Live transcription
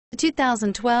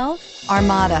2012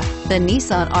 Armada. The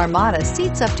Nissan Armada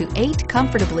seats up to 8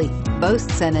 comfortably,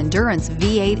 boasts an endurance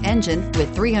V8 engine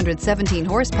with 317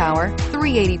 horsepower,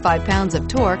 385 pounds of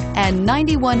torque, and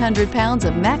 9,100 pounds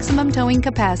of maximum towing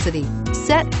capacity.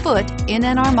 Set foot in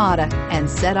an Armada and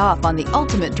set off on the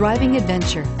ultimate driving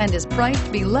adventure and is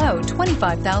priced below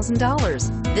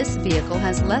 $25,000. This vehicle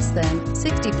has less than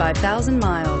 65,000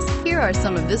 miles. Here are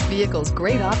some of this vehicle's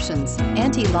great options: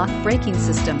 anti-lock braking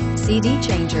system, CD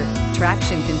changer,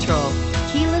 traction control,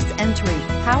 keyless entry,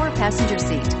 power passenger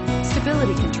seat,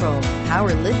 stability control,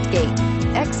 power lift gate,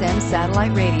 XM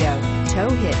satellite radio, tow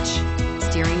hitch,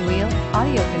 steering wheel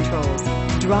audio controls.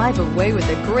 Drive away with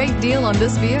a great deal on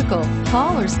this vehicle.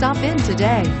 Call or stop in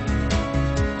today.